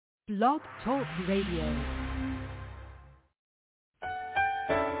Blog Talk Radio.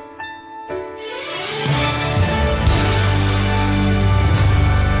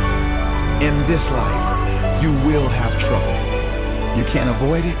 In this life, you will have trouble. You can't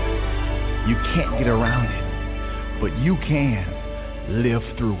avoid it. You can't get around it. But you can live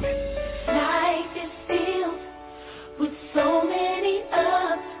through it. Life is filled with so many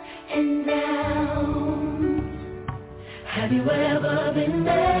ups and downs. Have you ever been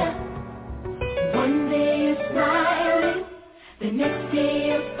there? One day you're smiling, the next day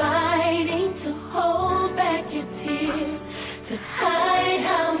you're fighting to hold back your tears, to hide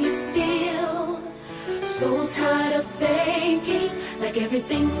how you feel. So tired of faking like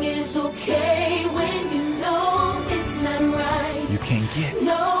everything is okay when you know it's not right. You can't get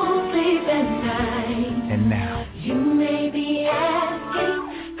no sleep at night. And now You may be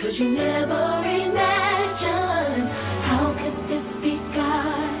asking, 'cause you never imagined, how could this be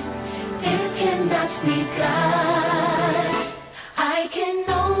God? This cannot be God. I can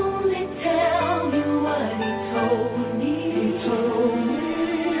only tell you what He told me.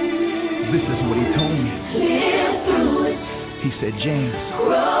 this is what he told me. Live through it, He said, James,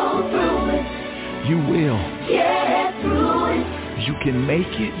 grow through it, you will. get through it. You can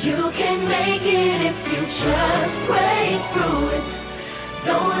make it. You can make it if you just pray through it.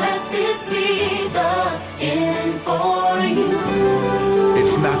 Don't let this be the end for you.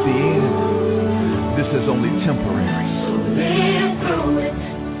 It's not the end. This is only temporary. So live through it.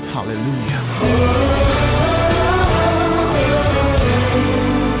 Hallelujah.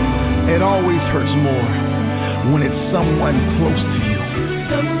 It always hurts more when it's someone close to you.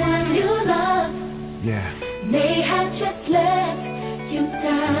 Someone you love Yeah, may have just let you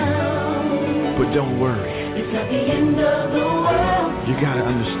down. but don't worry. It's not the end of the world. You gotta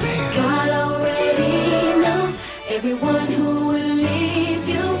understand. God already knows everyone who will leave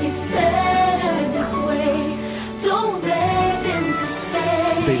you. He said this way. Don't let them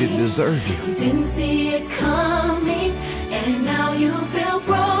say They didn't deserve you you. didn't see it coming, and now you feel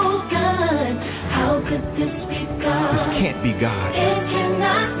broken. How could this be God? This can't be God. It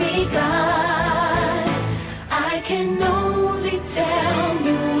cannot be God. I can only tell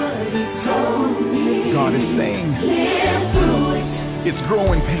you what He told me. God is saying Live through it, it's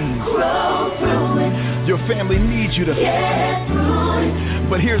growing pains. grow through it, Your family needs you to, get through it.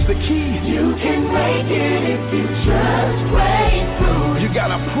 but here's the key. You can make it if you just pray through it. You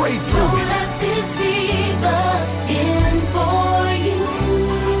gotta pray Don't through it. let this be the end for you.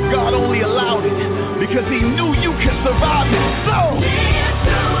 God only allowed it because He knew you could survive it. So, Live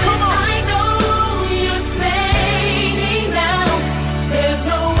through it. come on. I know you're fading now. There's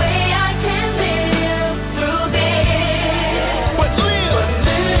no way I can live through this. But live.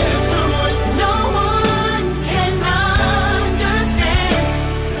 No one can understand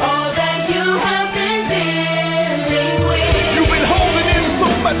all that you have been dealing with. You've been holding in so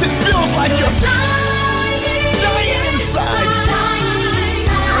much it feels like you're Dying inside. You're in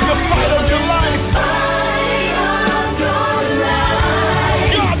the fight of your life. Fight of your life.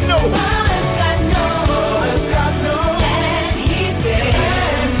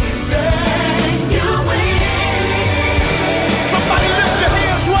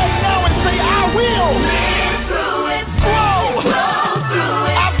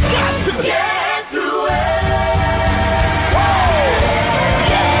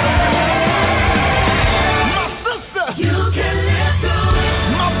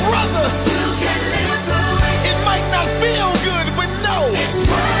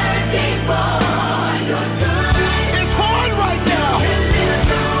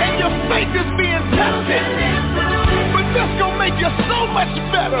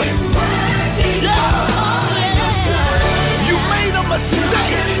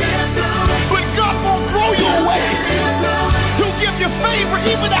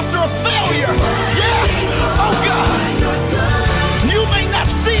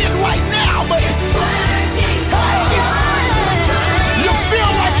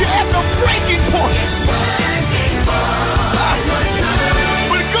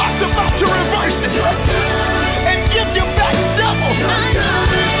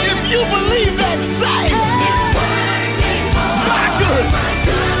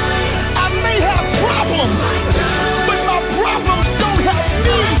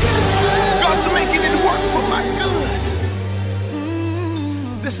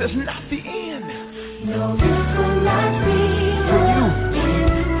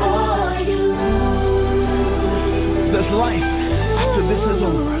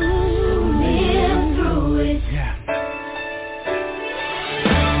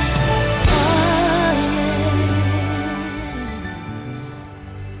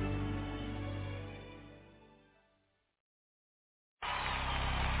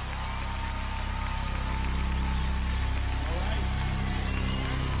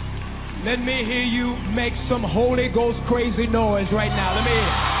 Let me hear you make some Holy Ghost crazy noise right now. Let me hear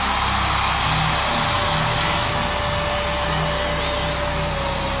it.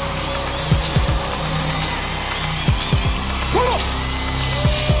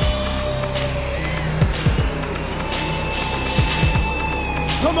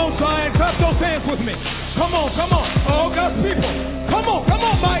 Come on, Zion, clap those hands with me. Come on, come on. All God's people. Come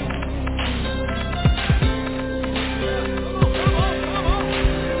on, Mike.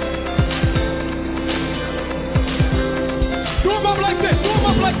 Do them up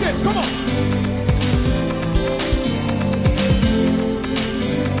like this, come on.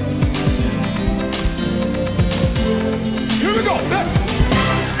 Here we go,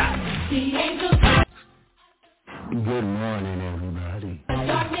 Good morning, everybody.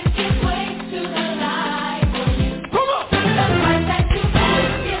 Darkness gives way to the light. Come on. The light that you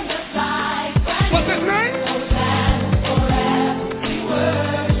make in the sky. What's his name? Hosanna forever we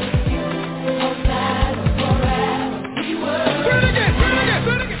worship you. Hosanna forever we worship you. Say it again.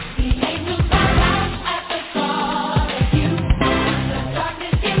 The angels bow down at the thought of you. The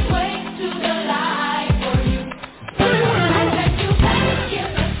darkness gives way to the light for you. The light that you make in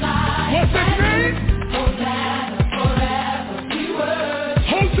the sky. What's his name? Hosanna forever we worship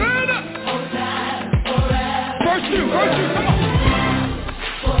you. Hosanna. Hosanna forever. Verse 2, come on.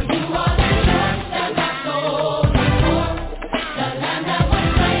 For you are the judge that my soul adores, the Lamb that was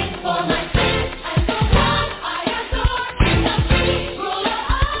slain for my sins, and the one I adore, King of kings, ruler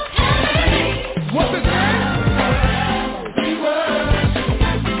of heaven. What's his name? We worship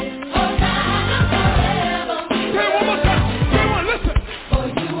you. Hosanna forever we Say it one more time. Say one, listen. For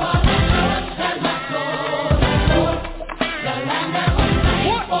you are the judge that my soul adores, the Lamb that was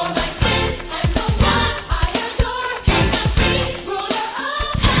slain for my sins, and the one I adore, King of kings, ruler of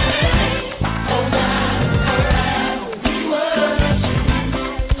heaven. Hosanna forever we worship you.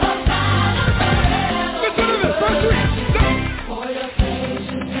 Hosanna forever. Listen to this, verse 3. For your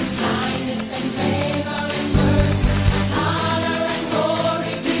patience and kindness and favor and mercy, honor and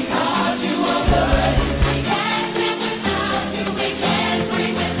glory, because you are worthy. We can't live without you. We can't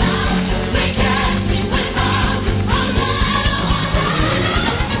breathe without you. We can't sing without you. Hosanna, Hosanna.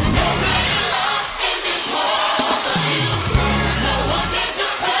 Nobody lost in this world but you. No one can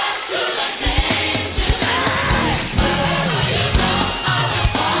compare to the things you do. Wherever you go, I will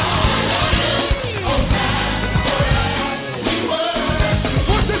follow you. Hosanna forever we worship.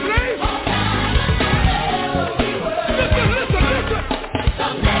 What's his name? Listen.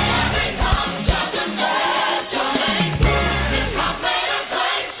 Someday every tongue shall confess your name. This comforter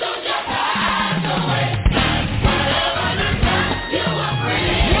place soon shall pass away. Whatever the death, you are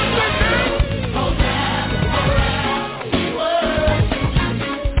free. Hosanna forever we worship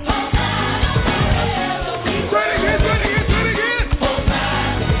you. Hosanna forever we Say it again.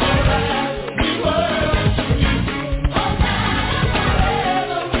 Hosanna forever we worship you. Hosanna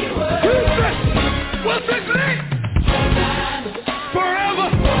forever we worship you. What's his name? Forever.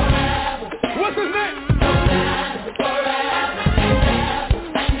 What's his name?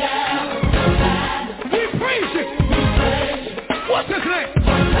 We praise you. What's his name?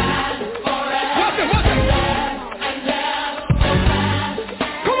 What's it?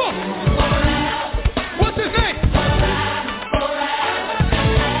 Come on. What's his name?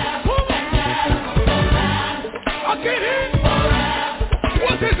 I can't hear it.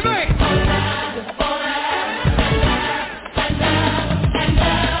 What's his name?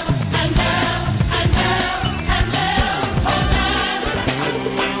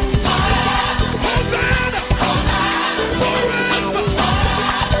 Hosanna.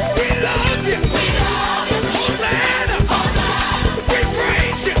 Forever.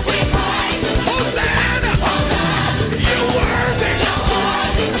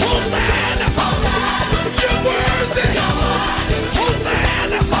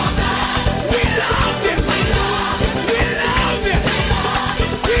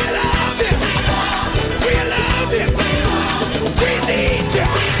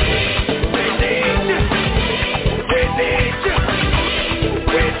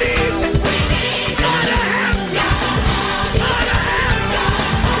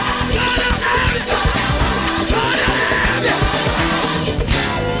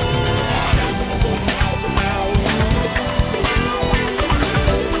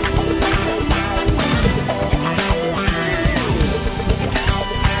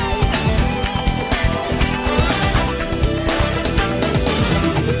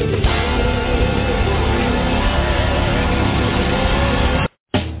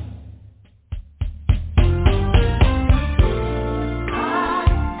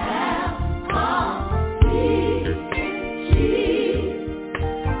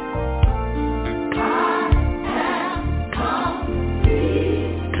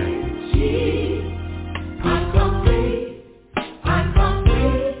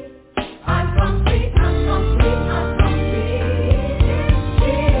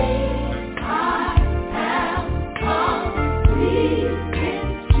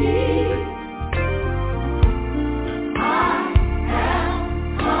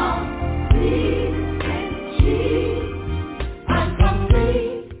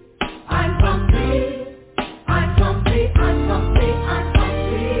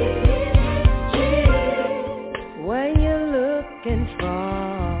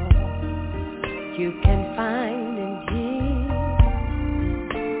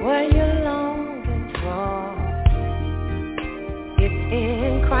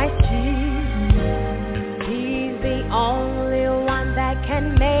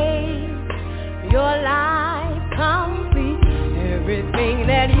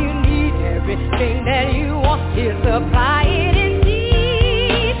 everything that you want, He'll supply it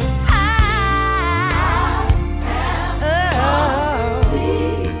indeed. I am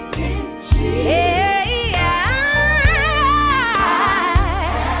complete in Jesus.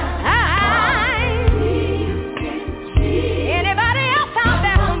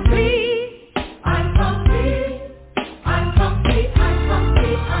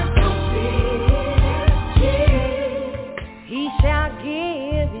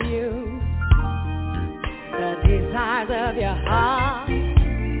 Of your heart,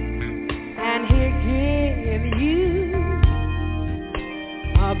 and He'll give you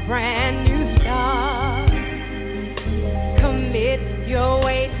a brand new start. Commit your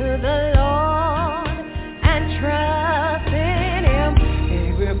way to the Lord and trust in Him. He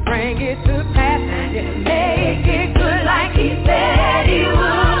will bring it to pass and He'll make it good like He said He would.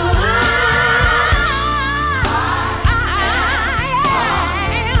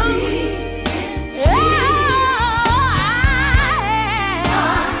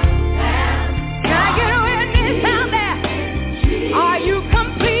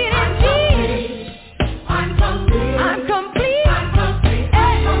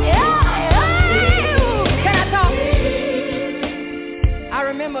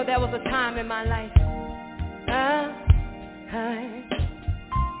 There was a time in my life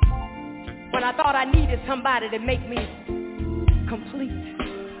when I thought I needed somebody to make me complete.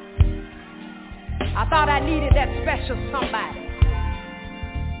 I thought I needed that special somebody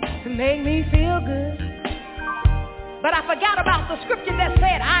to make me feel good. But I forgot about the scripture that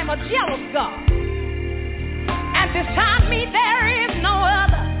said, I'm a jealous God, and beside me there is no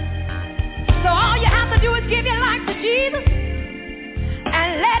other. So all you have to do is give your life to Jesus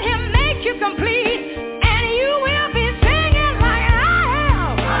and let Him make you complete, and you will be singing like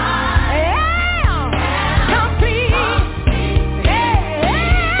I am complete.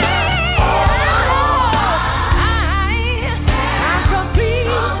 I'm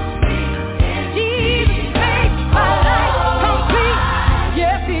complete. Jesus makes my life complete.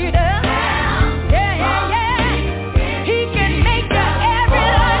 Yes, He does. He can make your every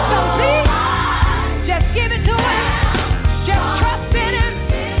life complete. Just give it to Him. Just trust in Him.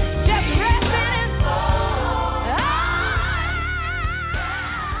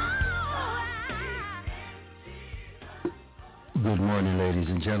 Good morning, ladies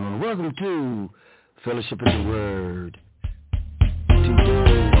and gentlemen. Welcome to Fellowship of the Word.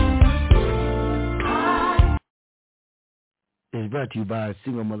 Today is brought to you by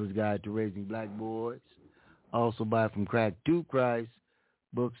Single Mother's Guide to Raising Black Boys. Also by From Crack to Christ.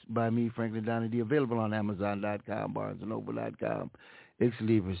 Books by me, Franklin Donady, available on Amazon.com, BarnesandNoble.com,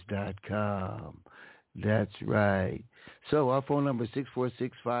 Xlevers.com. That's right. So our phone number is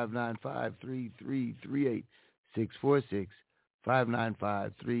 646-595-3338,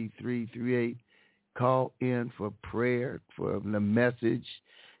 646-595-3338. Call in for prayer for the message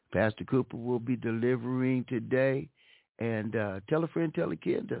Pastor Cooper will be delivering today. And tell a friend, tell a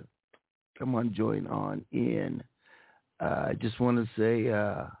kid to come on, join on in. I just want to say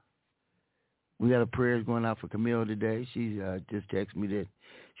we got a prayer going out for Camille today. She just texted me that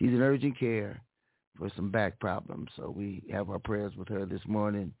she's in urgent care for some back problems. So we have our prayers with her this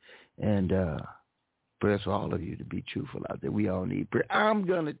morning, and prayers for all of you to be truthful out there. We all need prayer. I'm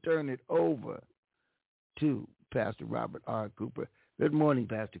going to turn it over to Pastor Robert R. Cooper. Good morning,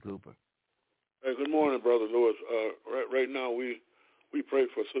 Pastor Cooper. Hey, good morning, Brother Lewis. Right now we pray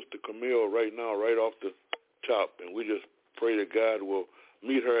for Sister Camille right now, right off the top, and we just pray that God will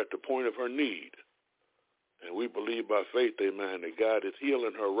meet her at the point of her need. And we believe by faith, amen, that God is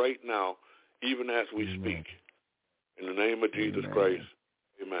healing her right now, even as we speak. In the name of Jesus Christ,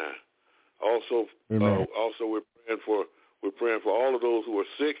 amen. Also, we're praying for all of those who are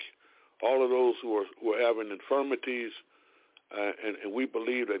sick, all of those who are having infirmities, and we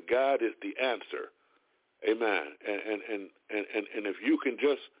believe that God is the answer, amen. And if you can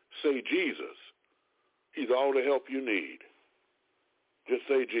just say Jesus, He's all the help you need. Just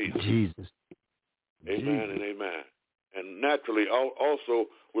say Jesus. Jesus. Amen Jesus. and amen. And naturally, also,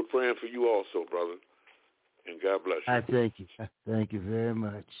 we're praying for you also, brother. And God bless you. I thank you. Thank you very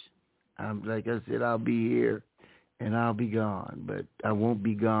much. Like I said, I'll be here and I'll be gone, but I won't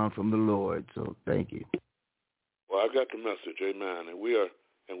be gone from the Lord. So thank you. Well, I got the message, amen. And we are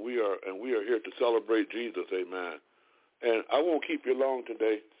here to celebrate Jesus, amen. And I won't keep you long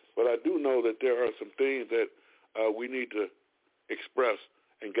today, but I do know that there are some things that we need to express,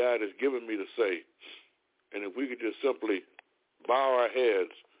 and God has given me to say. And if we could just simply bow our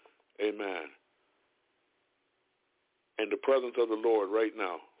heads, amen, in the presence of the Lord right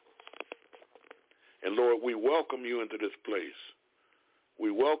now. And Lord, we welcome you into this place. We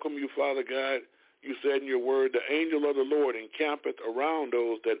welcome you, Father God. You said in your word, the angel of the Lord encampeth around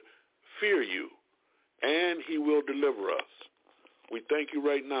those that fear you, and he will deliver us. We thank you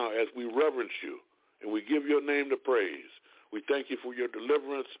right now as we reverence you, and we give your name the praise. We thank you for your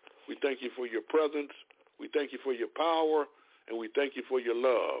deliverance. We thank you for your presence. We thank you for your power, and we thank you for your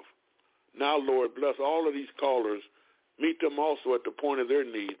love. Now, Lord, bless all of these callers. Meet them also at the point of their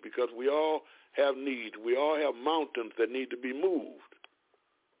need, because we all have needs. We all have mountains that need to be moved.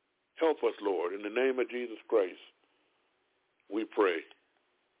 Help us, Lord, in the name of Jesus Christ. We pray.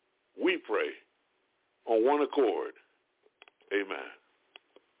 We pray on one accord. Amen.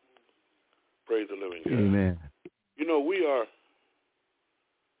 Praise the living God. Amen. You know, we are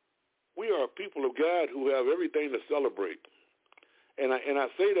people of God who have everything to celebrate. And I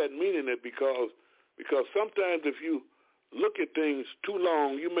say that meaning it because sometimes if you look at things too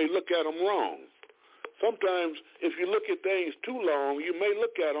long, you may look at them wrong. Sometimes if you look at things too long, you may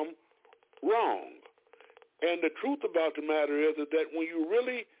look at them wrong. And the truth about the matter is that when you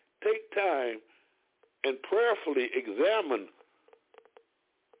really take time and prayerfully examine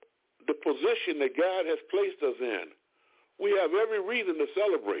the position that God has placed us in, we have every reason to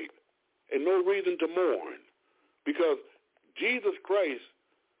celebrate and no reason to mourn, because Jesus Christ,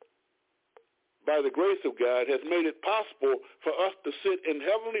 by the grace of God, has made it possible for us to sit in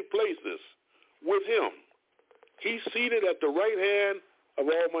heavenly places with him. He's seated at the right hand of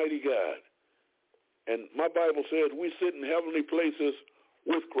Almighty God. And my Bible says we sit in heavenly places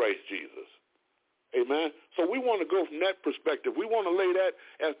with Christ Jesus. Amen. So we want to go from that perspective. We want to lay that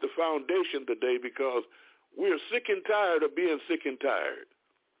as the foundation today, because we're sick and tired of being sick and tired.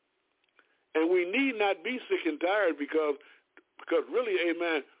 And we need not be sick and tired because really,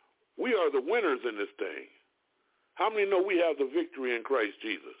 amen, we are the winners in this thing. How many know we have the victory in Christ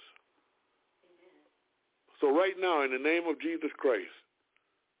Jesus? Amen. So right now, in the name of Jesus Christ,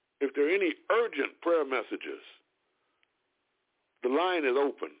 if there are any urgent prayer messages, the line is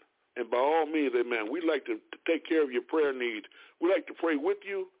open. And by all means, amen, we'd like to take care of your prayer needs. We'd like to pray with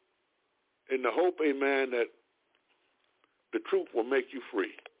you in the hope, amen, that the truth will make you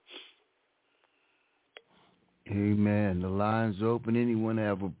free. Amen. The line's open. Anyone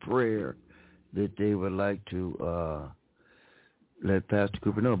have a prayer that they would like to let Pastor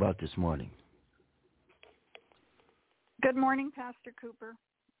Cooper know about this morning? Good morning, Pastor Cooper.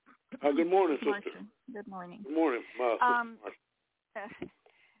 Good morning, sister. Marcia. Good morning. Good morning,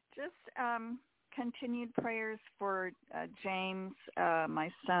 just continued prayers for James, my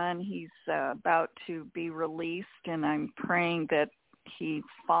son. He's about to be released, and I'm praying that he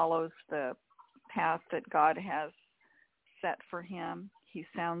follows the path that God has set for him. He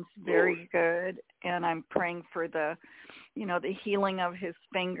sounds very good, and I'm praying for the healing of his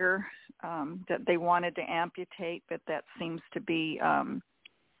finger that they wanted to amputate, but that seems to be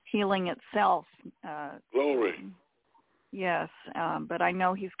healing itself. Glory. Yes, but I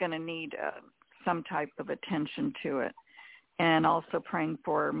know he's going to need some type of attention to it. And also praying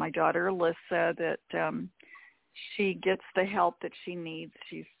for my daughter Alyssa, that she gets the help that she needs.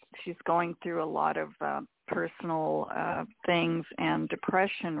 She's going through a lot of personal things and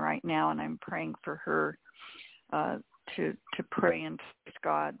depression right now, and I'm praying for her to pray and ask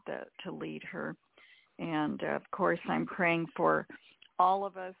God to lead her. And, of course, I'm praying for all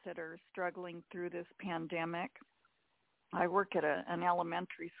of us that are struggling through this pandemic. I work at an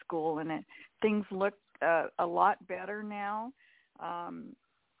elementary school, and things look a lot better now.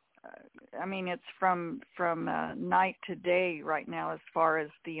 I mean, it's from night to day right now as far as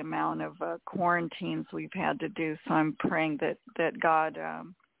the amount of quarantines we've had to do. So I'm praying that God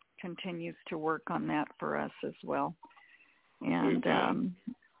continues to work on that for us as well. And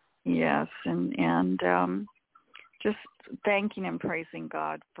yes, and just thanking and praising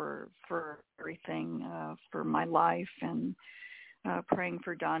God for everything, for my life, and praying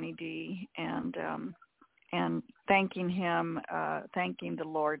for Donnie D, and thanking him, thanking the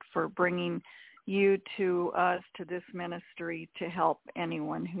Lord for bringing you to us, to this ministry, to help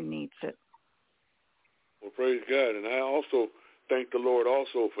anyone who needs it. Well, praise God. And I also thank the Lord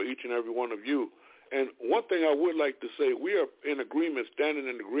also for each and every one of you. And one thing I would like to say, we are in agreement, standing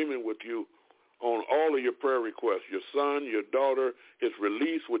in agreement with you on all of your prayer requests, your son, your daughter, his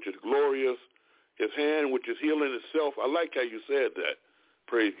release, which is glorious, his hand, which is healing itself. I like how you said that.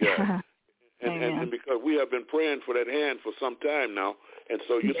 Praise God. And because we have been praying for that hand for some time now, and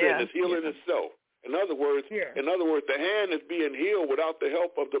so you're saying it's healing itself. In other words, the hand is being healed without the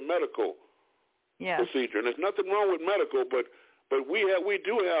help of the medical procedure. And there's nothing wrong with medical, but we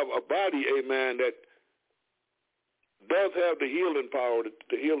do have a body, amen, does have the healing power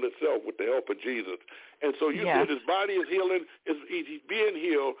to heal itself with the help of Jesus. And so you said his body is healing, he's being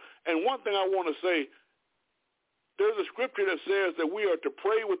healed. And one thing I want to say, there's a scripture that says that we are to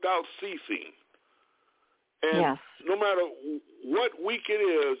pray without ceasing. And no matter what week it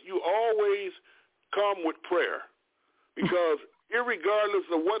is, you always come with prayer. Because irregardless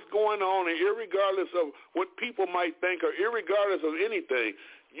of what's going on and irregardless of what people might think or irregardless of anything,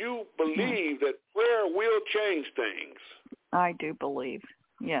 you believe that prayer will change things. I do believe,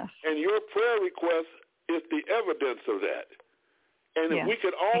 yes. And your prayer request is the evidence of that. And if we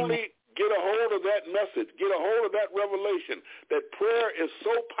could only get a hold of that message, get a hold of that revelation, that prayer is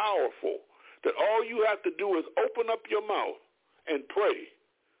so powerful that all you have to do is open up your mouth and pray.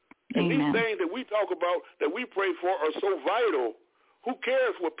 And these things that we talk about, that we pray for, are so vital. Who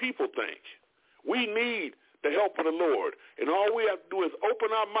cares what people think? We need the help of the Lord. And all we have to do is open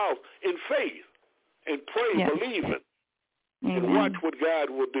our mouth in faith and pray, believing, and watch what God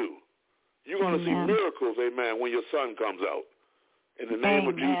will do. You're going to see miracles, amen, when your son comes out. In the name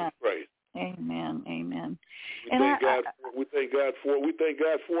of Jesus Christ. Amen. Amen. We thank God for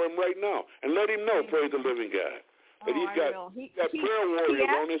him right now. And let him know, praise the living God, that he's got prayer warriors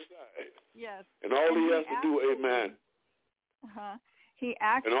on his side. Yes. And all he has to do, amen. He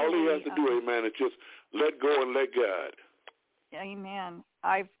actually, and all he has to do, amen, is just let go and let God. Amen.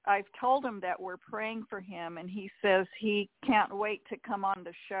 I've told him that we're praying for him, and he says he can't wait to come on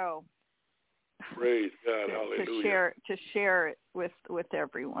the show. Praise God, hallelujah. To share it with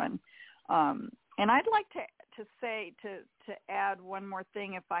everyone. And I'd like to add one more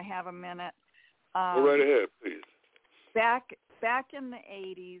thing if I have a minute. Go right ahead, please. Back in the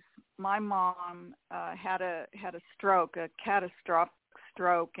 80s, my mom had a stroke, a catastrophic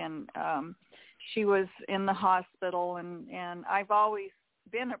stroke, and she was in the hospital, and I've always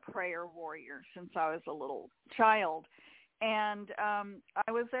been a prayer warrior since I was a little child. And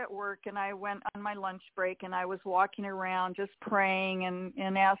I was at work, and I went on my lunch break, and I was walking around just praying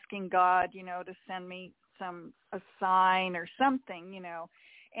and asking God, to send me a sign or something,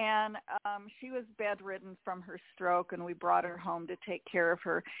 And she was bedridden from her stroke, and we brought her home to take care of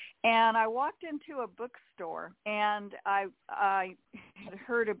her. And I walked into a bookstore, and I had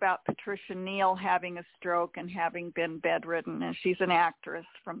heard about Patricia Neal having a stroke and having been bedridden, and she's an actress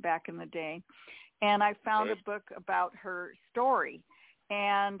from back in the day. And I found a book about her story.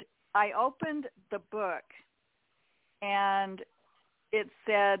 And I opened the book, and it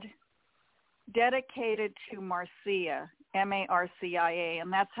said, dedicated to Marcia, Marcia,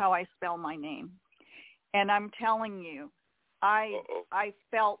 and that's how I spell my name. And I'm telling you, I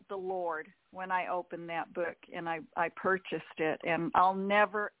felt the Lord when I opened that book, and I purchased it, and I'll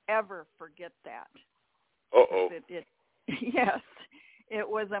never, ever forget that. Yes. It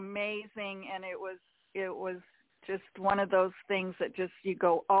was amazing, and it was just one of those things that just you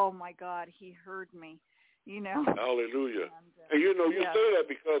go, oh my God, he heard me, Hallelujah. And you say that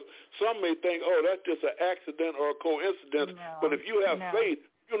because some may think, oh, that's just an accident or a coincidence. No, but if you have faith,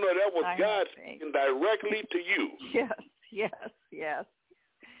 that was God speaking directly to you. Yes.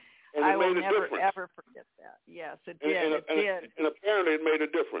 And I will never, ever forget that. Yes, it did. It did. And apparently it made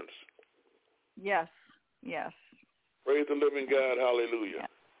a difference. Yes. Praise the living God. Hallelujah.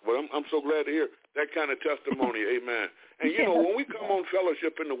 Well, I'm so glad to hear that kind of testimony. Amen. And, when we come on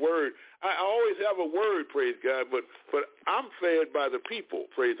fellowship in the Word, I always have a word, praise God, but I'm fed by the people,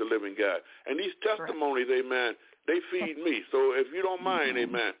 praise the living God. And these testimonies, amen, they feed me. So if you don't mind,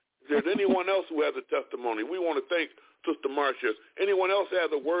 amen, if there's anyone else who has a testimony, we want to thank Sister Marcia. Anyone else has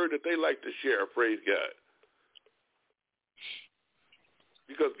a word that they like to share, praise God.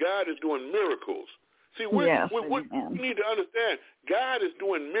 Because God is doing miracles. See, we need to understand, God is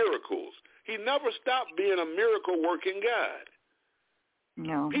doing miracles. He never stopped being a miracle-working God.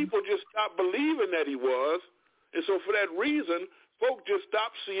 No. People just stopped believing that he was, and so for that reason, folk just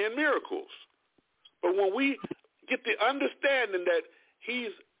stopped seeing miracles. But when we get the understanding that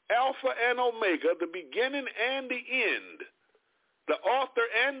he's Alpha and Omega, the beginning and the end, the author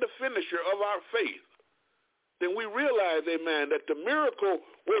and the finisher of our faith, then we realize, amen, that the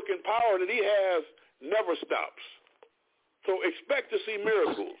miracle-working power that he has never stops. So expect to see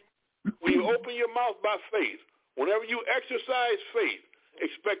miracles. When you open your mouth by faith, whenever you exercise faith,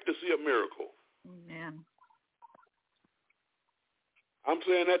 expect to see a miracle. Amen. I'm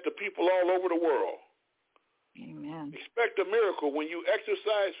saying that to people all over the world. Amen. Expect a miracle when you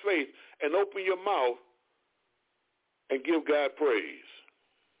exercise faith and open your mouth and give God praise.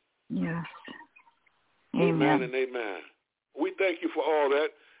 Yes. Amen and amen. We thank you for all that.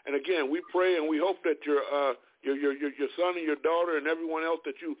 And again, we pray and we hope that your son and your daughter and everyone else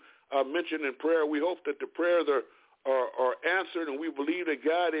that you mentioned in prayer, we hope that the prayers are answered, and we believe that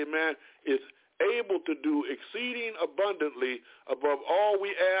God, amen, is able to do exceeding abundantly above all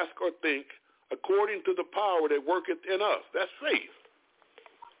we ask or think, according to the power that worketh in us. That's faith.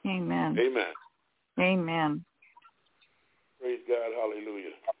 Amen. Amen. Amen. Praise God.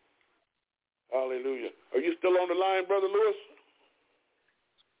 Hallelujah. Hallelujah. Are you still on the line, Brother Lewis?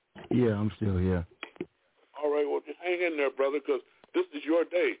 Yeah, I'm still here. All right. Well, just hang in there, brother, because this is your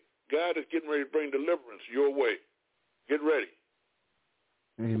day. God is getting ready to bring deliverance your way. Get ready.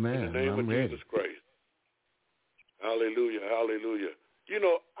 Amen. In the name I'm of ready. Jesus Christ. Hallelujah. Hallelujah. You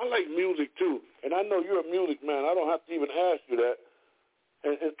know, I like music too, and I know you're a music man. I don't have to even ask you that.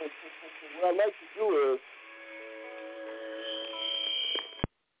 And what I like to do is,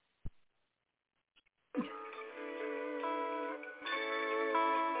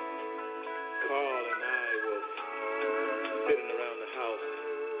 Carl and I were sitting around the house.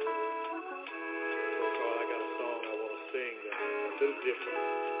 So, Carl, I got a song I want to sing that's a little different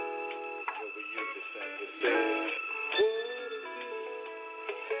than what we usually sing. It says,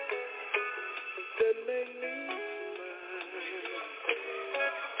 that make me smile?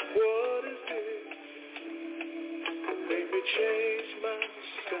 What is it that make me change my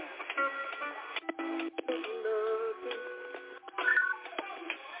style? Nothing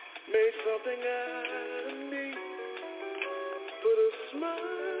made something out of me, put a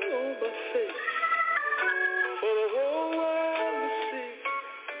smile on my face for the whole world to see.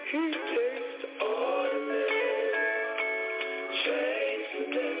 He takes the ordinary, change the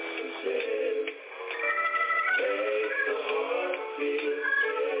necessary. Make the heart feel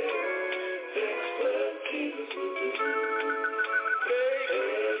good. That's what Jesus will do. Take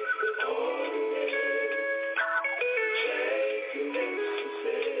the ordinary, change the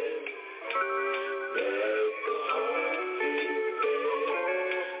necessary. Make the heart feel good.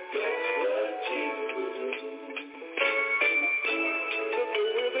 That's what Jesus will do. Took the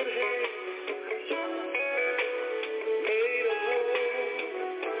withered hand, made a home.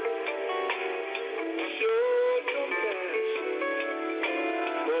 Show compassion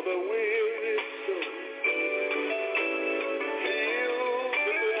for the weary soul. Heal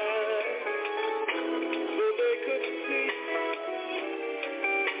the blind so they could see.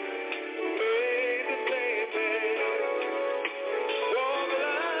 Made the lame man walk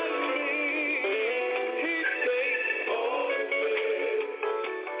like me. He takes all the pain,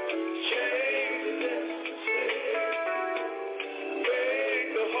 change the necessary. Make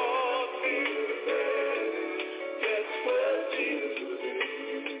the heart feel bad. That's what Jesus will do.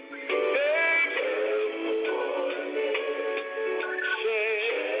 Take the ordinary,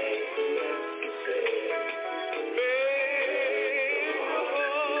 change the necessary. Make the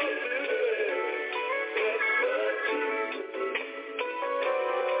heart feel bad. That's what Jesus will do.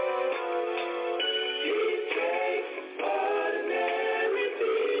 He takes ordinary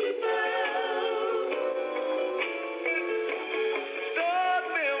people. Start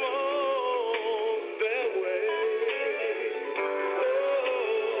them on their way.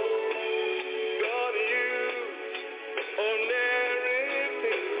 God used ordinary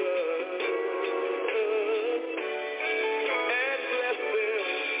people and bless them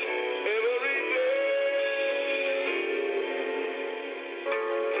every day.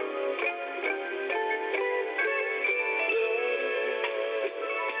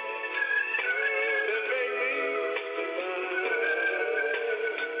 That make me smile.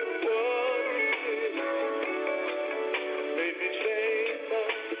 What is it? Made me change my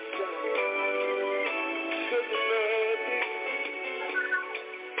style. Took nothing,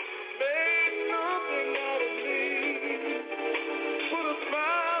 made something out of me. Put a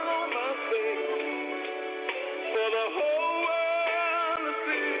smile on my face for the whole world to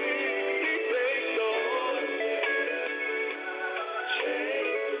see. He takes the ordinary,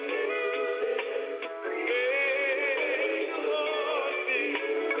 change the necessary. Make the Lord feel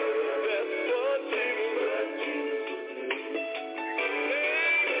good. That's what Jesus will do.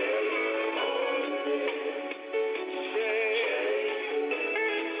 Make the ordinary, change the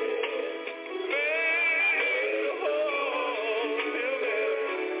necessary. Make the heart feel good.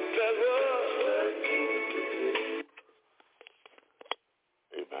 That's what Jesus will do.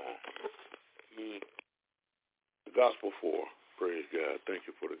 Amen. The Gospel 4. Praise God. Thank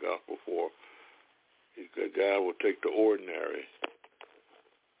you for the Gospel 4. God will take the ordinary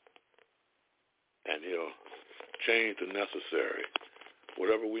and he'll change the necessary.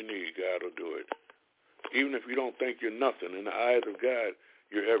 Whatever we need, God will do it. Even if you don't think you're nothing, in the eyes of God,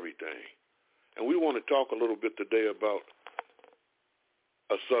 you're everything. And we want to talk a little bit today about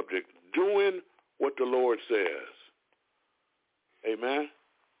a subject, doing what the Lord says. Amen?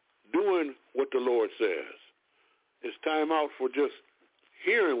 Doing what the Lord says. It's time out for just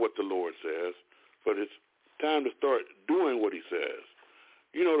hearing what the Lord says, but it's time to start doing what he says.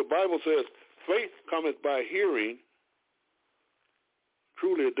 You know, the Bible says, faith cometh by hearing.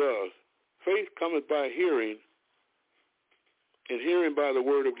 Truly it does. Faith cometh by hearing, and hearing by the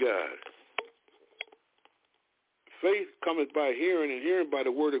word of God. Faith cometh by hearing, and hearing by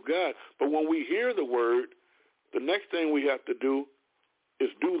the word of God. But when we hear the word, the next thing we have to do is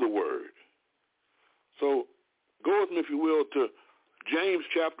do the word. So go with me, if you will, to James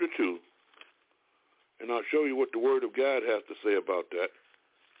chapter 2, and I'll show you what the word of God has to say about that.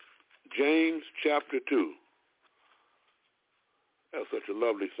 James chapter 2. That's such a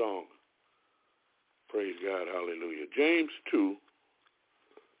lovely song. Praise God, hallelujah. James 2,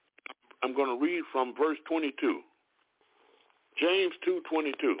 I'm going to read from verse 22. James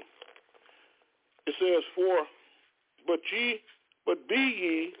 2:22. It says, but be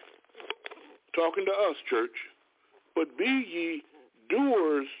ye, talking to us, church, but be ye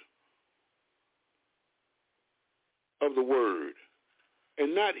doers of the word,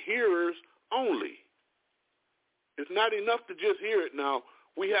 and not hearers only. It's not enough to just hear it now.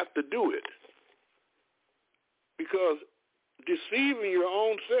 We have to do it. Because deceiving your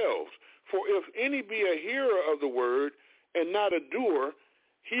own selves, for if any be a hearer of the word and not a doer,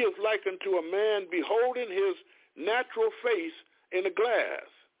 he is like unto a man beholding his natural face in a glass,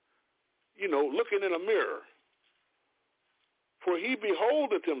 looking in a mirror. For he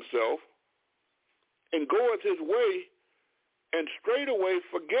beholdeth himself and goeth his way, and straightway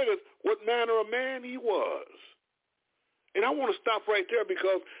forgetteth what manner of man he was. And I want to stop right there,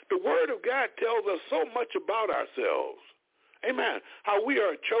 because the word of God tells us so much about ourselves. Amen. How we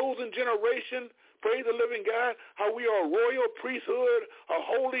are a chosen generation, praise the living God, how we are a royal priesthood, a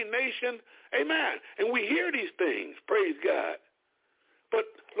holy nation. Amen. And we hear these things, praise God. But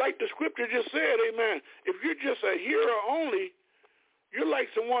like the scripture just said, amen, if you're just a hearer only, you're like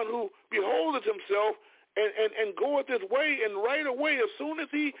someone who beholdeth himself and goeth his way, and right away, as soon as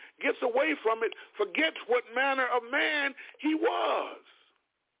he gets away from it, forgets what manner of man he was.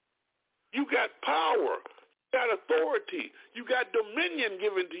 You got power, you got authority, you got dominion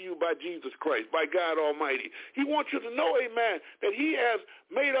given to you by Jesus Christ, by God Almighty. He wants you to know, amen, that he has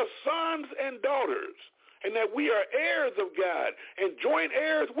made us sons and daughters, and that we are heirs of God and joint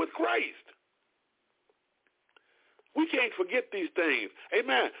heirs with Christ. We can't forget these things.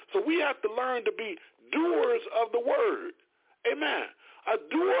 Amen. So we have to learn to be doers of the word. Amen. A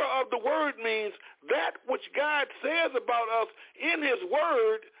doer of the word means that which God says about us in his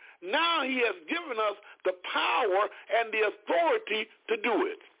word, now he has given us the power and the authority to do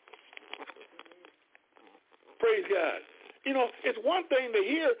it. Praise God. It's one thing to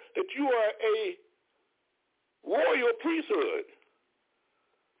hear that you are a royal priesthood.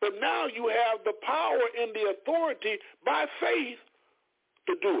 But now you have the power and the authority by faith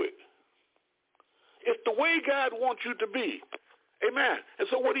to do it. It's the way God wants you to be. Amen. And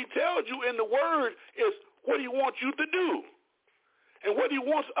so what he tells you in the word is what he wants you to do and what he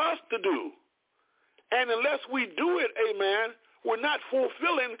wants us to do. And unless we do it, amen, we're not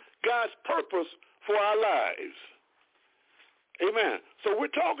fulfilling God's purpose for our lives. Amen. So we're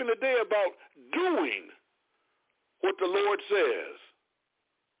talking today about doing what the Lord says.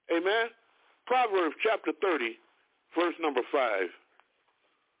 Amen. Proverbs chapter 30, verse number 5.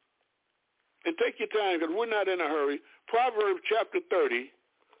 And take your time, because we're not in a hurry. Proverbs chapter 30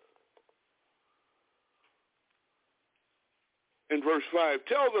 and verse 5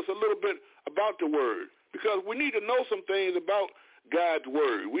 tells us a little bit about the word, because we need to know some things about God's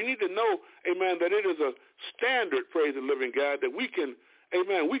word. We need to know, amen, that it is a standard, praise the living God, that we can,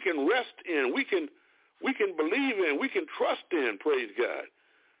 amen, we can rest in, we can believe in, we can trust in, praise God.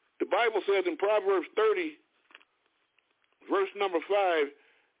 The Bible says in Proverbs 30, verse number 5,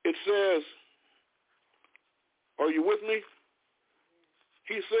 it says, are you with me?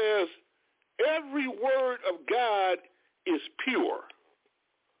 He says, every word of God is pure,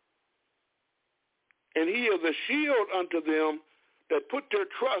 and he is a shield unto them that put their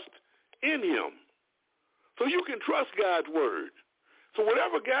trust in him. So you can trust God's word. So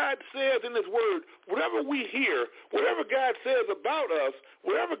whatever God says in his word, whatever we hear, whatever God says about us,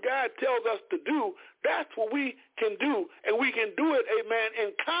 whatever God tells us to do, that's what we can do. And we can do it, amen,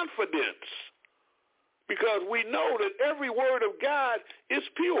 in confidence, because we know that every word of God is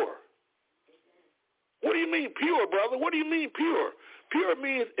pure. What do you mean pure, brother? What do you mean pure? Pure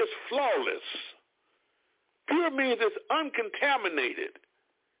means it's flawless. Pure means it's uncontaminated.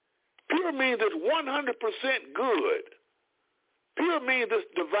 Pure means it's 100% good. Pure means it's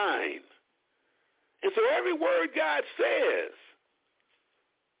divine. And so every word God says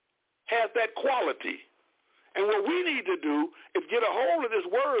has that quality. And what we need to do is get a hold of this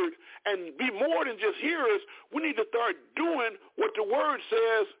word and be more than just hearers. We need to start doing what the word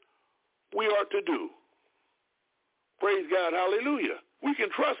says we are to do. Praise God. Hallelujah. We can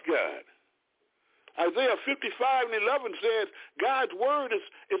trust God. Isaiah 55:11 says God's word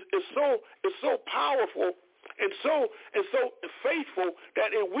is so powerful and so faithful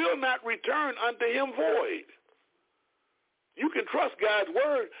that it will not return unto him void. You can trust God's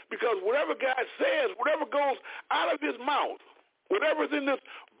word because whatever God says, whatever goes out of his mouth, whatever's in this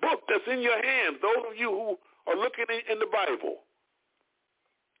book that's in your hands, those of you who are looking in the Bible,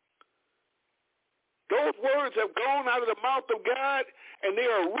 those words have gone out of the mouth of God, and they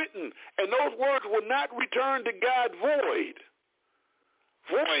are written, and those words will not return to God void.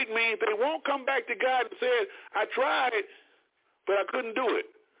 Void means they won't come back to God and say, I tried, but I couldn't do it.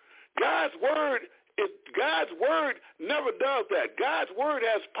 God's word never does that. God's word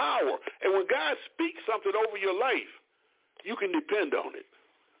has power, and when God speaks something over your life, you can depend on it.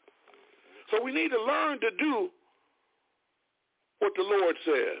 So we need to learn to do what the Lord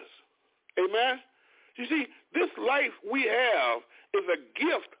says. Amen? You see, this life we have is a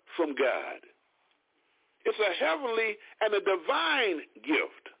gift from God. It's a heavenly and a divine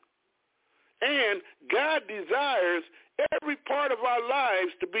gift. And God desires every part of our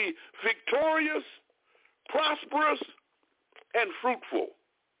lives to be victorious, prosperous, and fruitful.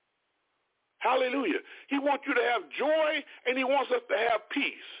 Hallelujah. He wants you to have joy, and he wants us to have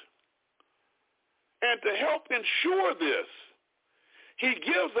peace. And to help ensure this, he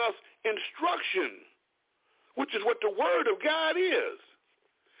gives us instruction, which is what the word of God is.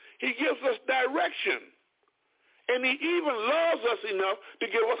 He gives us direction, and he even loves us enough to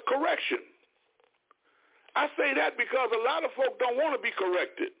give us correction. I say that because a lot of folk don't want to be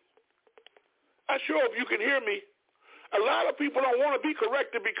corrected. I'm sure if you can hear me, a lot of people don't want to be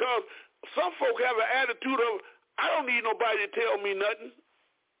corrected because some folk have an attitude of, I don't need nobody to tell me nothing.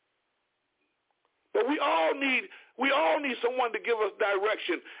 But we all need someone to give us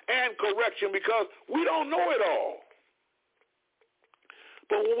direction and correction because we don't know it all.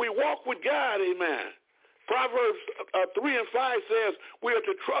 But when we walk with God, amen, Proverbs 3:5 says we are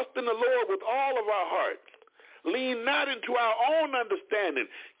to trust in the Lord with all of our heart. Lean not into our own understanding.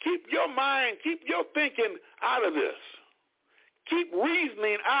 Keep your mind, keep your thinking out of this. Keep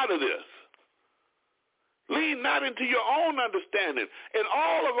reasoning out of this. Lean not into your own understanding. In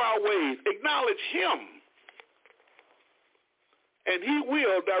all of our ways, acknowledge him, and he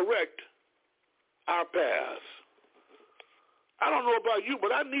will direct our paths. I don't know about you,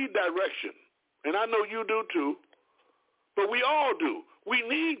 but I need direction, and I know you do too, but we all do. We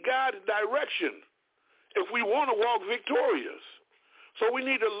need God's direction if we want to walk victorious. So we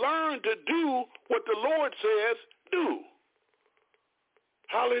need to learn to do what the Lord says do.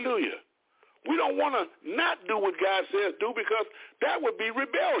 Hallelujah. We don't want to not do what God says do because that would be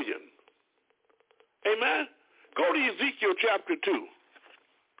rebellion. Amen? Go to Ezekiel chapter 2.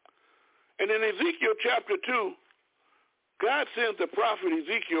 And in Ezekiel chapter 2, God sends the prophet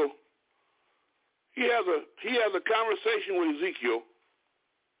Ezekiel. He has a conversation with Ezekiel,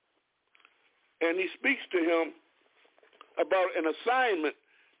 and he speaks to him about an assignment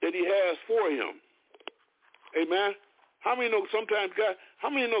that he has for him. Amen? How many know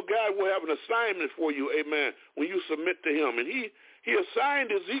God will have an assignment for you, amen, when you submit to him? And he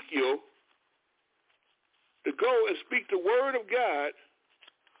assigned Ezekiel to go and speak the word of God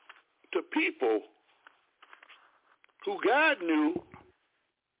to people who God knew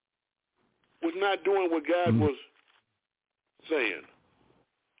was not doing what God was saying.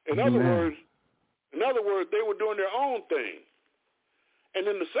 In other words, they were doing their own thing. And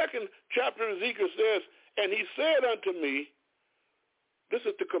in the second chapter, Ezekiel says, and he said unto me, this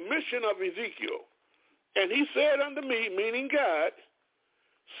is the commission of Ezekiel, and he said unto me, meaning God,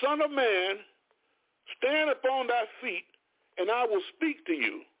 Son of man, stand upon thy feet, and I will speak to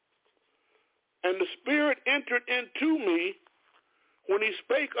you. And the Spirit entered into me when he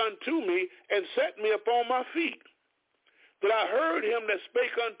spake unto me and set me upon my feet, that I heard him that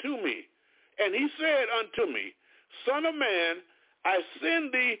spake unto me. And he said unto me, Son of man, I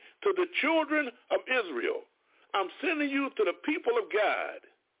send thee to the children of Israel. I'm sending you to the people of God.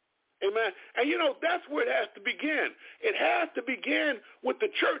 Amen. And that's where it has to begin. It has to begin with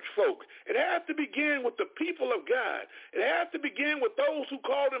the church folk. It has to begin with the people of God. It has to begin with those who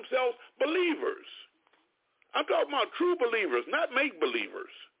call themselves believers. I'm talking about true believers, not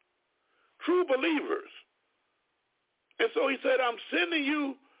make-believers. True believers. And so he said, I'm sending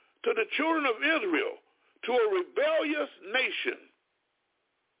you to the children of Israel, to a rebellious nation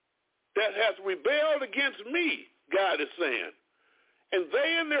that has rebelled against me, God is saying. and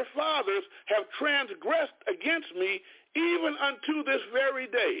they and their fathers have transgressed against me even unto this very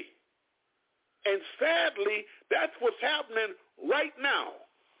day. And sadly, that's what's happening right now.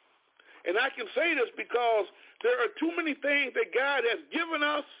 And I can say this because there are too many things that God has given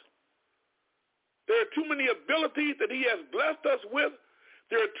us. There are too many abilities that he has blessed us with.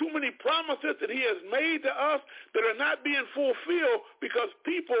 There are too many promises that he has made to us that are not being fulfilled because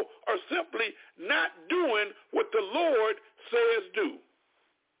people are simply not doing what the Lord says do.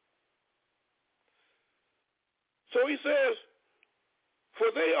 So he says, for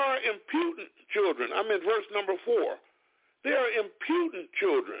they are impudent children. I'm in verse number 4. They are impudent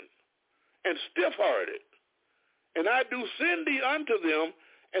children and stiff-hearted. And I do send thee unto them,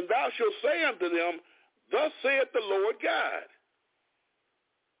 and thou shalt say unto them, thus saith the Lord God.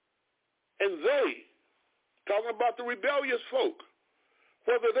 And they, talking about the rebellious folk,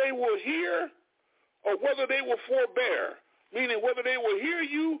 whether they will hear or whether they will forbear, meaning whether they will hear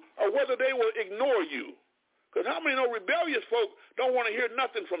you or whether they will ignore you. Because how many know rebellious folk don't want to hear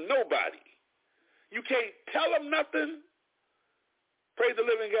nothing from nobody? You can't tell them nothing. Praise the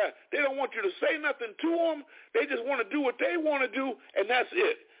living God. They don't want you to say nothing to them. They just want to do what they want to do, and that's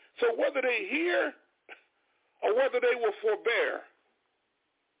it. So whether they hear or whether they will forbear,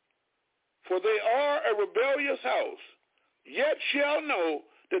 for they are a rebellious house, yet shall know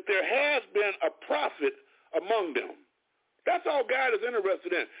that there has been a prophet among them. That's all God is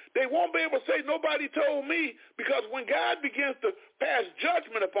interested in. They won't be able to say, nobody told me, because when God begins to pass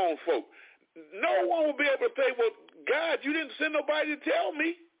judgment upon folk, no one will be able to say, well, God, you didn't send nobody to tell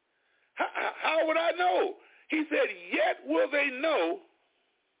me. How would I know? He said, yet will they know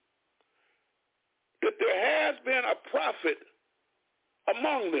that there has been a prophet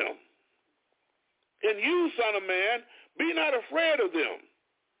among them. And you, son of man, be not afraid of them,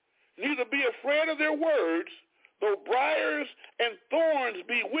 neither be afraid of their words, though briars and thorns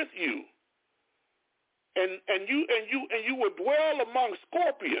be with you, and you will dwell among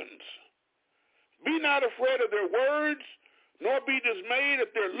scorpions. Be not afraid of their words, nor be dismayed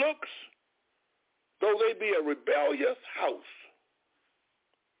at their looks, though they be a rebellious house.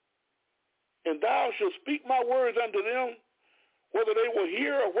 And thou shalt speak my words unto them, whether they will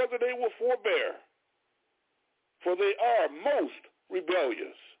hear or whether they will forbear, for they are most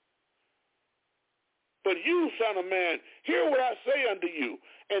rebellious. But you, son of man, hear what I say unto you,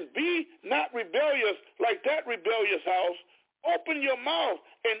 and be not rebellious like that rebellious house. Open your mouth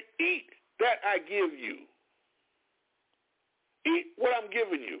and eat that I give you. Eat what I'm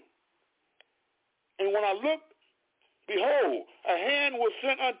giving you. And when I looked, behold, a hand was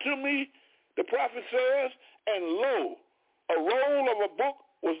sent unto me, the prophet says, and lo, a roll of a book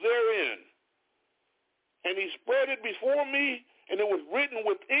was therein. And he spread it before me, and it was written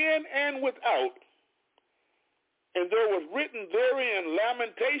within and without. And there was written therein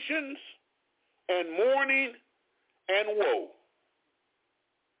lamentations and mourning and woe.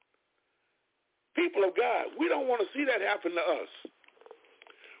 People of God, we don't want to see that happen to us.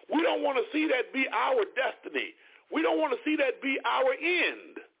 We don't want to see that be our destiny. We don't want to see that be our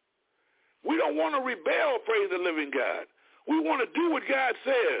end. We don't want to rebel, praise the living God. We want to do what God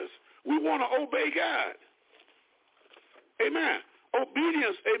says. We want to obey God. Amen.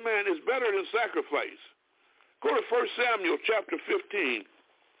 Obedience, amen, is better than sacrifice. Go to 1 Samuel chapter 15.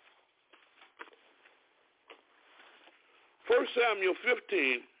 1 Samuel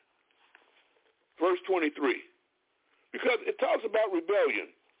 15, verse 23. Because it talks about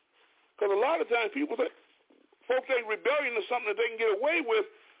rebellion. Because a lot of times folks think rebellion is something that they can get away with,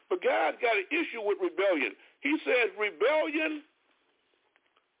 but God's got an issue with rebellion. He says rebellion,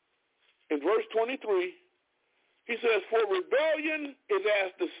 in verse 23, he says, for rebellion is as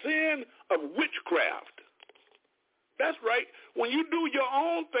the sin of witchcraft. That's right. When you do your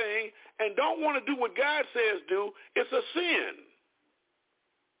own thing and don't want to do what God says do, it's a sin.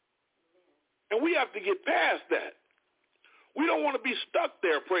 And we have to get past that. We don't want to be stuck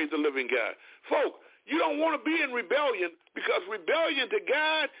there, praise the living God. Folk, you don't want to be in rebellion, because rebellion to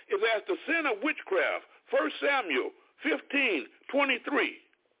God is as the sin of witchcraft. 1 Samuel 15:23.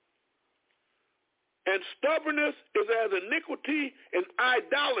 And stubbornness is as iniquity and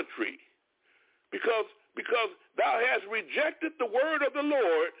idolatry, because thou hast rejected the word of the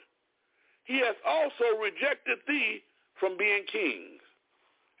Lord, he has also rejected thee from being king.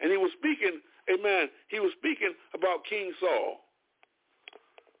 And he was speaking, amen, he was speaking about King Saul.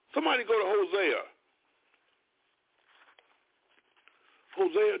 Somebody go to Hosea.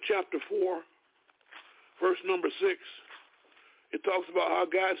 Hosea chapter 4, verse number 6. It talks about how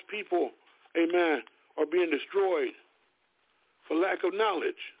God's people, amen, are being destroyed for lack of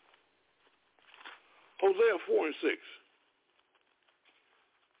knowledge. Hosea 4 and 6.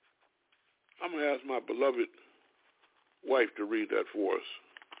 I'm going to ask my beloved wife to read that for us.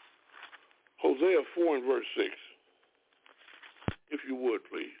 Hosea 4 and verse 6. If you would,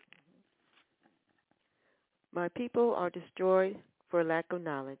 please. My people are destroyed for lack of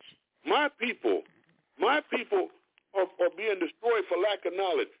knowledge. My people are being destroyed for lack of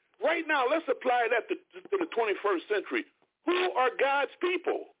knowledge. Right now, let's apply that to the 21st century. Who are God's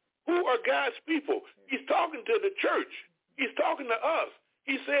people? Who are God's people? He's talking to the church. He's talking to us.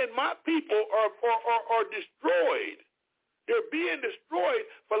 He said, my people are destroyed. They're being destroyed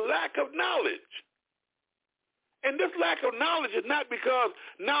for lack of knowledge. And this lack of knowledge is not because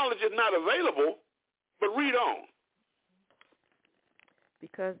knowledge is not available, but read on.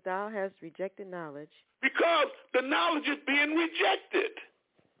 Because thou hast rejected knowledge. Because the knowledge is being rejected.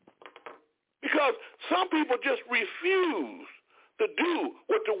 Because some people just refuse to do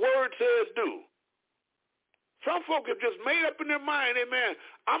what the word says do. Some folk have just made up in their mind, amen,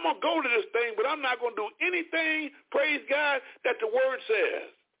 I'm going to go to this thing, but I'm not going to do anything, praise God, that the word says.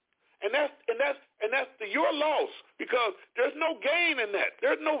 And that's your loss, because there's no gain in that.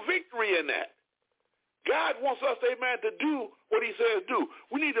 There's no victory in that. God wants us, amen, to do what he says do.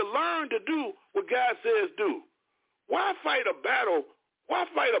 We need to learn to do what God says do. Why fight a battle? Why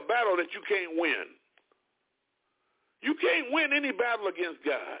fight a battle that you can't win? You can't win any battle against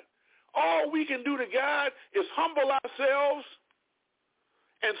God. All we can do to God is humble ourselves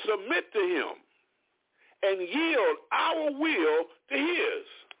and submit to him and yield our will to his.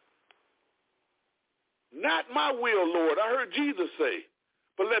 Not my will, Lord. I heard Jesus say,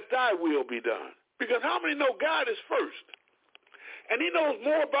 but let thy will be done. Because how many know God is first? And he knows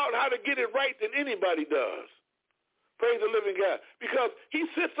more about how to get it right than anybody does. Praise the living God. Because he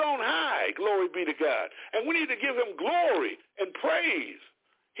sits on high, glory be to God. And we need to give him glory and praise.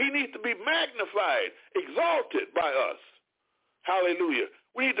 He needs to be magnified, exalted by us. Hallelujah.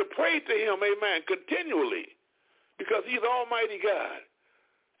 We need to pray to him, amen, continually, because he's Almighty God.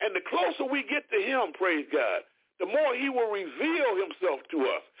 And the closer we get to him, praise God, the more he will reveal himself to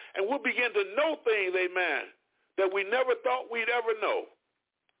us. And we'll begin to know things, amen, that we never thought we'd ever know.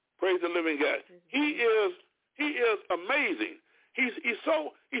 Praise the living God. He is amazing. He's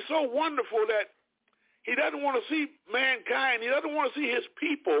so wonderful that he doesn't want to see mankind. He doesn't want to see his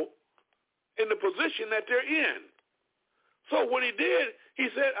people in the position that they're in. So what he did, he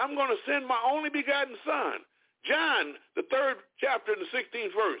said, I'm going to send my only begotten son. John, the 3rd chapter and the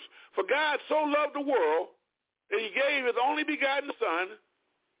 16th verse. For God so loved the world that he gave his only begotten son,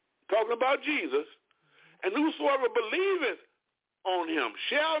 talking about Jesus, and whosoever believeth on him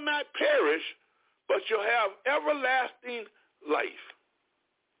shall not perish, but shall have everlasting life.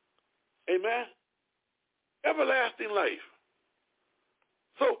 Amen? Everlasting life.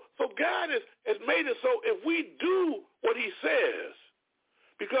 So God has made it so if we do what he says,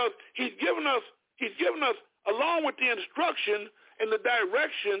 because he's given us, along with the instruction and the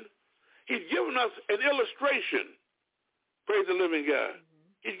direction, he's given us an illustration. Praise the living God.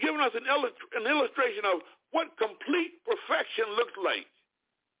 Mm-hmm. He's given us an illustration of what complete perfection looks like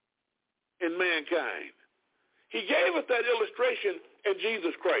in mankind. He gave us that illustration in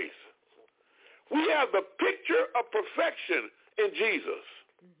Jesus Christ. We have the picture of perfection in Jesus.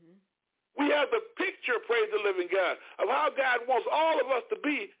 Mm-hmm. We have the picture, praise the living God, of how God wants all of us to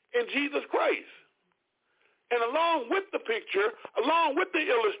be in Jesus Christ. And along with the picture, along with the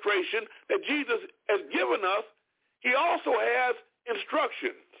illustration that Jesus has given us, he also has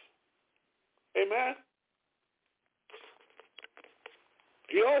instructions. Amen?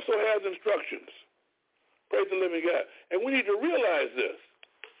 He also has instructions. Praise the living God. And we need to realize this.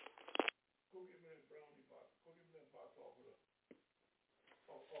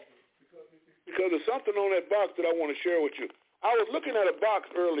 Because there's something on that box that I want to share with you. I was looking at a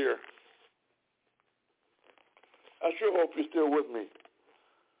box earlier. I sure hope you're still with me.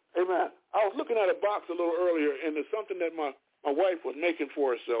 Amen. I was looking at a box a little earlier, and there's something that my wife was making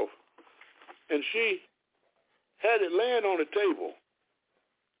for herself. And she had it laying on the table.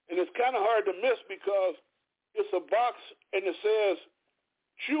 And it's kind of hard to miss because it's a box, and it says,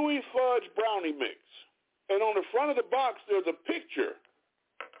 Chewy Fudge Brownie Mix. And on the front of the box, there's a picture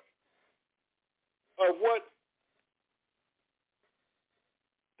of what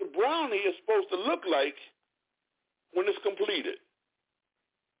the brownie is supposed to look like when it's completed.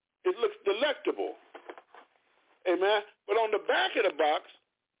 It looks delectable. Amen. But on the back of the box,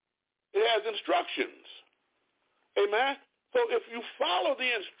 it has instructions. Amen. So if you follow the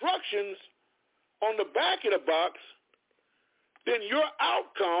instructions on the back of the box, then your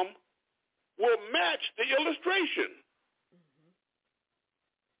outcome will match the illustration.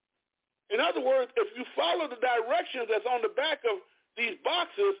 In other words, if you follow the directions that's on the back of these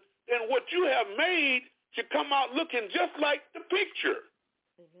boxes, then what you have made should come out looking just like the picture.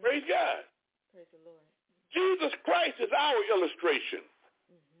 Mm-hmm. Praise God. Praise the Lord. Jesus Christ is our illustration.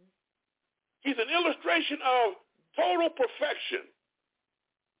 Mm-hmm. He's an illustration of total perfection.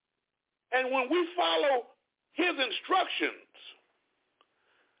 And when we follow his instructions,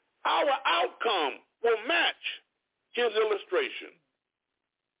 our outcome will match his illustration.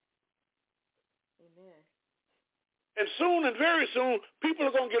 Amen. And soon and very soon, people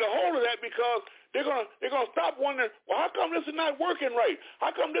are going to get a hold of that because they're going to stop wondering, well, how come this is not working right?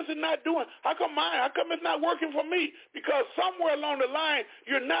 How come this is not doing? How come it's not working for me? Because somewhere along the line,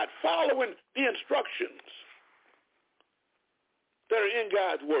 you're not following the instructions that are in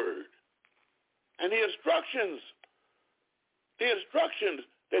God's word. And the instructions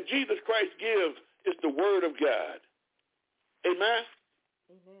that Jesus Christ gives is the word of God. Amen?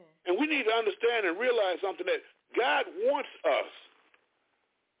 Amen. And we need to understand and realize something, that God wants us,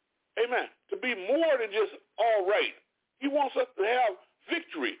 amen, to be more than just all right. He wants us to have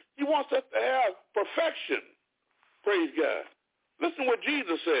victory. He wants us to have perfection. Praise God. Listen what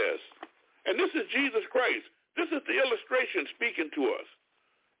Jesus says. And this is Jesus Christ. This is the illustration speaking to us.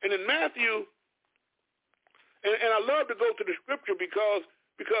 And in Matthew, and I love to go to the scripture because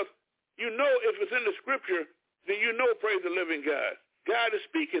you know if it's in the scripture, then you know, praise the living God. God is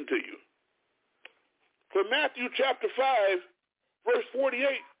speaking to you. For Matthew chapter 5, verse 48,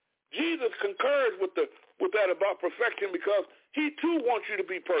 Jesus concurs with that about perfection because he too wants you to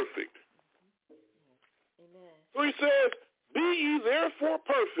be perfect. Amen. So he says, be ye therefore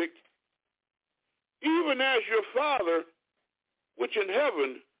perfect, even as your Father which in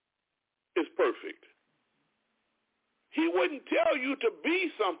heaven is perfect. He wouldn't tell you to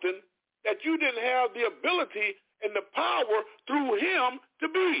be something that you didn't have the ability and the power through him to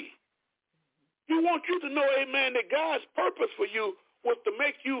be. He wants you to know, amen, that God's purpose for you was to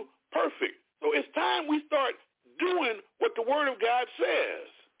make you perfect. So it's time we start doing what the word of God says.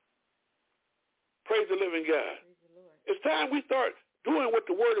 Praise the living God. Praise the Lord. It's time we start doing what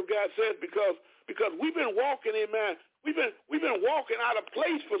the word of God says because we've been walking, amen. We've been walking out of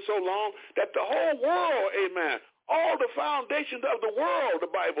place for so long that the whole world, amen, all the foundations of the world,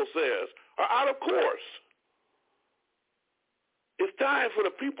 the Bible says, are out of course. It's time for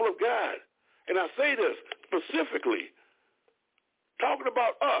the people of God. And I say this specifically, talking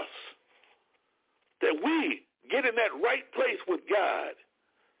about us, that we get in that right place with God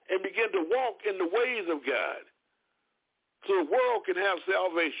and begin to walk in the ways of God so the world can have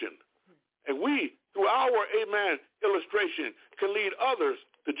salvation. And we, through our, amen, illustration, can lead others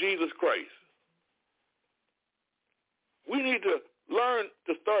to Jesus Christ. We need to learn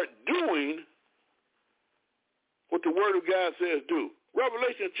to start doing what the Word of God says do.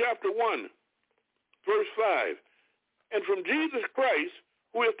 Revelation chapter 1, verse 5. And from Jesus Christ,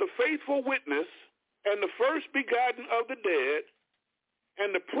 who is the faithful witness and the first begotten of the dead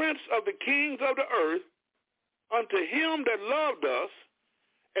and the prince of the kings of the earth, unto him that loved us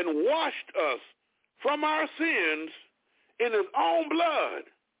and washed us from our sins in his own blood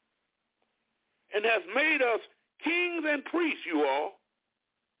and has made us kings and priests, you all,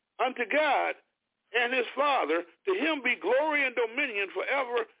 unto God and his Father. To him be glory and dominion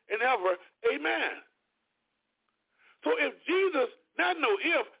forever and ever. Amen. So if Jesus, not no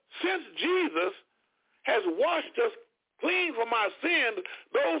if, since Jesus has washed us clean from our sins,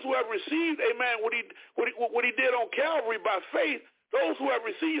 those who have received, amen, what he did on Calvary by faith, those who have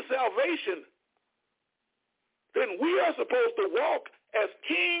received salvation, then we are supposed to walk as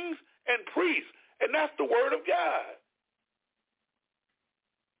kings and priests. And that's the word of God.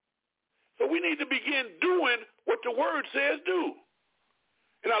 So we need to begin doing what the word says do.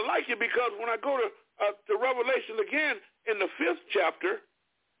 And I like it because when I go to Revelation again in the 5th chapter,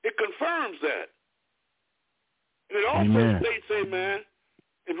 it confirms that. And it also states, amen,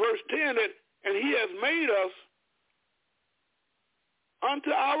 in verse 10 that, and he has made us unto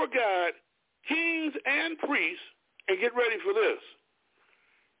our God kings and priests, and get ready for this,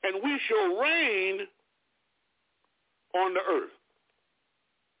 and we shall reign on the earth.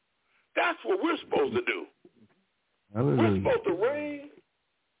 That's what we're supposed to do. Hallelujah. We're supposed to reign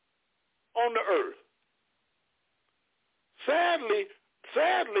on the earth. Sadly,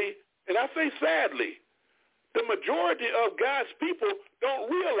 and I say sadly, the majority of God's people don't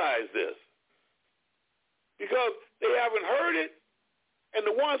realize this because they haven't heard it, and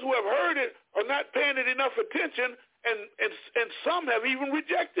the ones who have heard it are not paying it enough attention, and some have even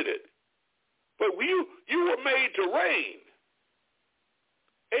rejected it. But you were made to reign.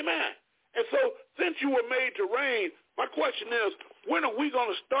 Amen. And so since you were made to reign, my question is, when are we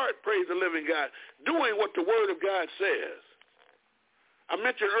going to start, praise the living God, doing what the word of God says? I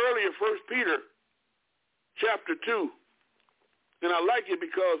mentioned earlier 1 Peter chapter 2, and I like it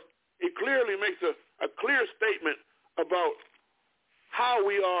because it clearly makes a clear statement about how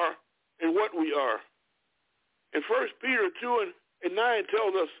we are and what we are. And 1 Peter 2 and 9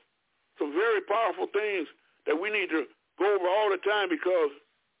 tells us some very powerful things that we need to go over all the time, because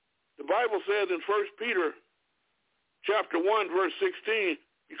the Bible says in 1 Peter chapter 1, verse 16,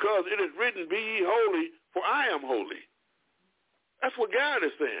 because it is written, be ye holy, for I am holy. That's what God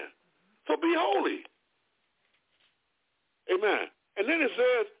is saying. So be holy. Amen. And then it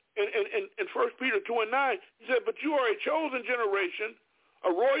says in 1 Peter 2 and 9, he said, but you are a chosen generation,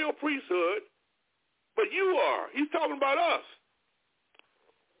 a royal priesthood, but you are. He's talking about us.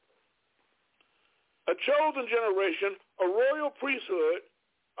 A chosen generation, a royal priesthood,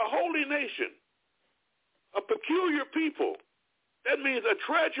 a holy nation, a peculiar people. That means a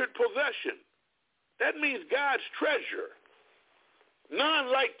treasured possession. That means God's treasure.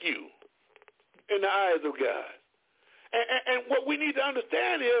 None like you in the eyes of God. And what we need to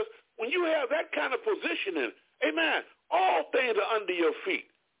understand is when you have that kind of positioning, amen, all things are under your feet.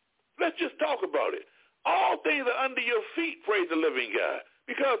 Let's just talk about it. All things are under your feet, praise the living God.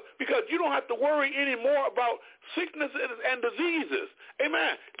 Because you don't have to worry anymore about sicknesses and diseases.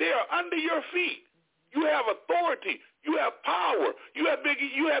 Amen. They are under your feet. You have authority. You have power. You have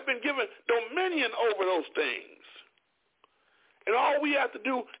been given dominion over those things. And all we have to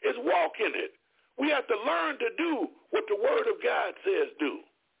do is walk in it. We have to learn to do what the Word of God says do.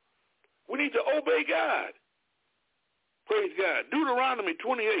 We need to obey God. Praise God. Deuteronomy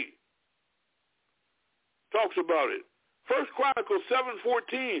 28 talks about it. 1 Chronicles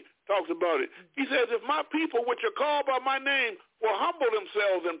 7:14 talks about it. He says, if my people which are called by my name will humble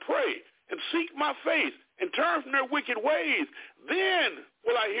themselves and pray and seek my face and turn from their wicked ways, then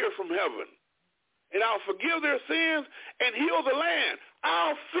will I hear from heaven. And I'll forgive their sins and heal the land.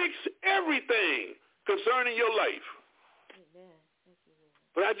 I'll fix everything concerning your life. Amen. Thank you, Lord.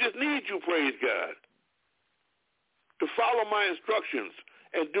 But I just need you, praise God, to follow my instructions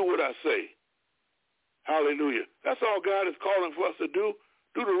and do what I say. Hallelujah. That's all God is calling for us to do.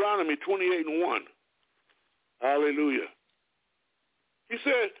 Deuteronomy 28:1. Hallelujah. He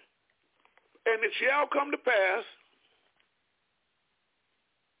said, and it shall come to pass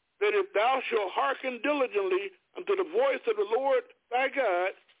that if thou shalt hearken diligently unto the voice of the Lord thy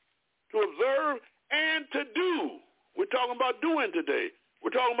God, to observe and to do. We're talking about doing today. We're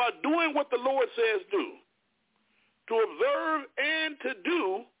talking about doing what the Lord says do. To observe and to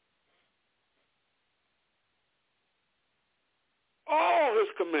do all his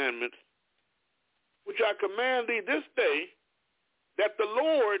commandments, which I command thee this day, that the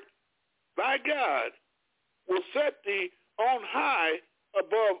Lord thy God will set thee on high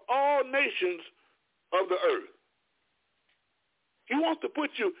above all nations of the earth. He wants to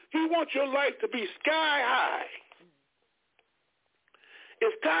he wants your life to be sky high.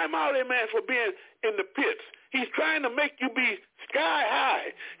 It's time out, amen, for being in the pits. He's trying to make you be sky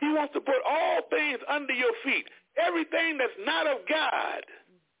high. He wants to put all things under your feet. Everything that's not of God,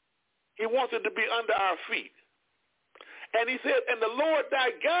 he wants it to be under our feet. And he said, and the Lord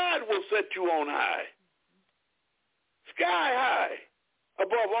thy God will set you on high, sky high,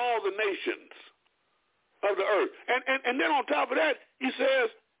 above all the nations of the earth. And then on top of that, he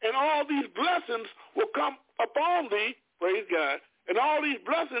says, and all these blessings will come upon thee, praise God, and all these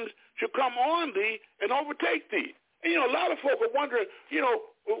blessings should come on thee and overtake thee. And, a lot of folk are wondering,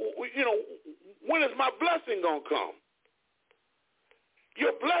 when is my blessing going to come?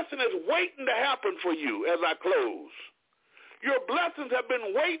 Your blessing is waiting to happen for you as I close. Your blessings have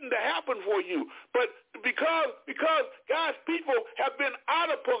been waiting to happen for you. But because God's people have been out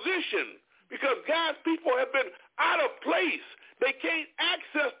of position, because God's people have been out of place, they can't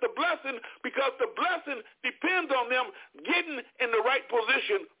access the blessing because the blessing depends on them getting in the right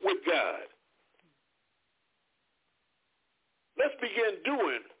position with God. Let's begin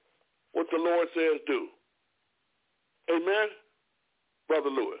doing what the Lord says do. Amen? Brother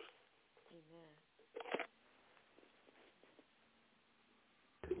Lewis.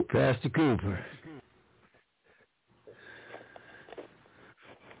 Amen. Pastor Cooper.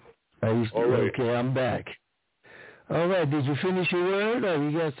 Okay, I'm back. All right, did you finish your word, or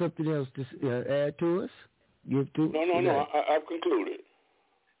you got something else to add to us? No, I've concluded.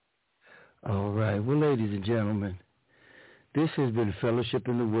 All right, well, ladies and gentlemen, this has been Fellowship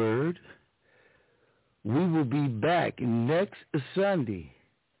in the Word. We will be back next Sunday,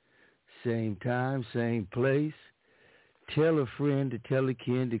 same time, same place. Tell a friend to tell a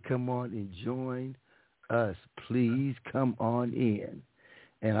kin to come on and join us. Please come on in.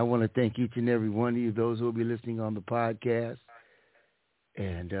 And I want to thank each and every one of you, those who will be listening on the podcast.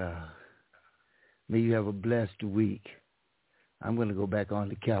 And may you have a blessed week. I'm going to go back on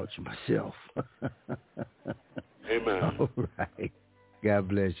the couch myself. Amen. All right. God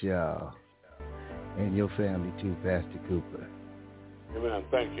bless y'all. And your family too, Pastor Cooper. Amen.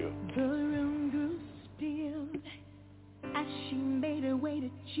 Thank you. The room grew still as she made her way to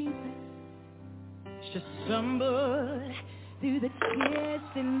Jesus. She stumbled through the tears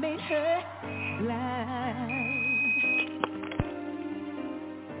that made her blind.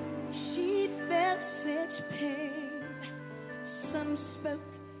 She felt such pain. Some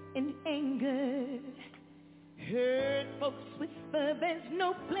spoke in anger. Heard folks whisper, there's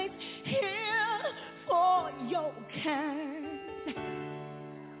no place here for your kind.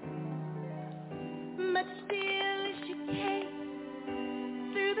 But still she came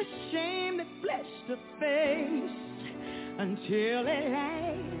through the shame that flushed her face, until at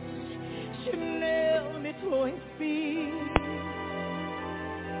last she knelt before his feet.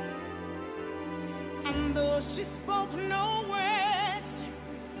 And though she spoke no words,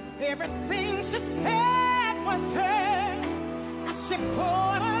 everything she said was heard, as she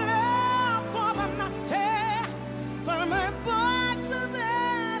poured her love for the master from her voice of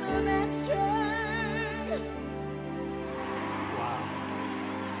alabaster.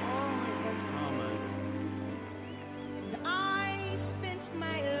 I spent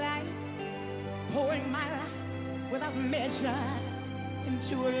my life pouring my life without measure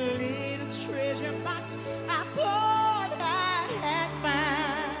into her